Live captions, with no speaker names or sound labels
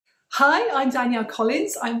Hi, I'm Danielle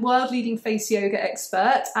Collins. I'm world leading face yoga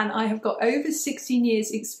expert and I have got over 16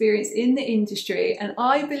 years experience in the industry, and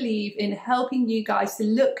I believe in helping you guys to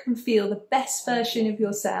look and feel the best version of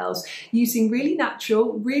yourselves using really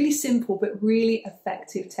natural, really simple but really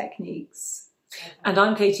effective techniques. And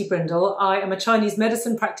I'm Katie Brindle. I am a Chinese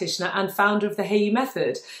medicine practitioner and founder of the Heiyi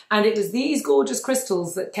method. And it was these gorgeous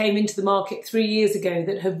crystals that came into the market 3 years ago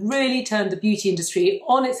that have really turned the beauty industry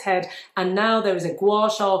on its head. And now there is a Gua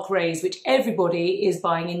Sha craze, which everybody is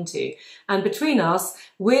buying into. And between us,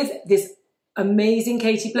 with this amazing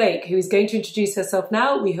Katie Blake, who is going to introduce herself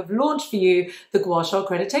now, we have launched for you the Gua Sha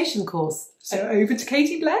accreditation course. So over to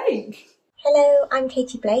Katie Blake. Hello, I'm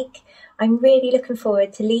Katie Blake. I'm really looking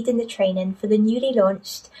forward to leading the training for the newly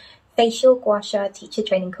launched Facial Gua Sha teacher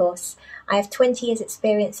training course. I have 20 years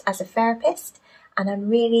experience as a therapist and I'm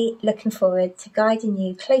really looking forward to guiding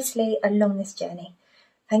you closely along this journey.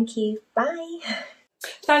 Thank you. Bye.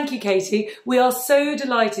 Thank you, Katie. We are so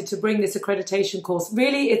delighted to bring this accreditation course.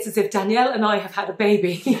 Really, it's as if Danielle and I have had a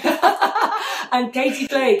baby. And Katie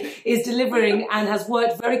Blake is delivering and has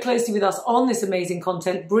worked very closely with us on this amazing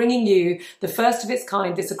content, bringing you the first of its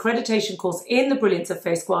kind, this accreditation course in the brilliance of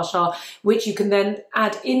Face Gua Sha, which you can then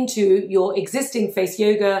add into your existing face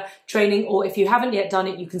yoga training, or if you haven't yet done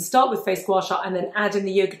it, you can start with Face Gua Sha and then add in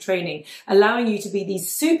the yoga training, allowing you to be these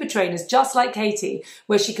super trainers just like Katie,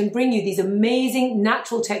 where she can bring you these amazing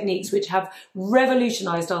natural techniques which have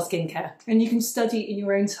revolutionized our skincare. And you can study in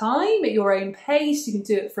your own time, at your own pace. You can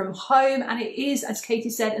do it from home, and it is, as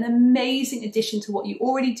Katie said, an amazing addition to what you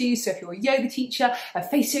already do. So if you're a yoga teacher, a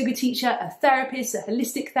face yoga teacher, a therapist, a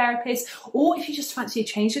holistic therapist, or if you just fancy a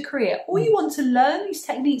change of career, or you want to learn these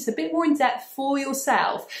techniques a bit more in depth for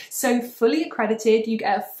yourself. So fully accredited, you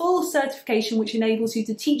get a full certification which enables you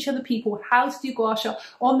to teach other people how to do Gua Sha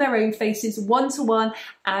on their own faces, one-to-one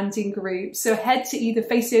and in groups. So head to either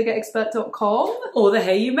faceyogaexpert.com or the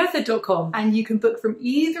heiyumethod.com and you can book from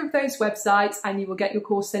either of those websites and you will get your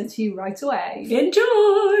course sent to you right away.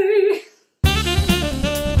 Enjoy!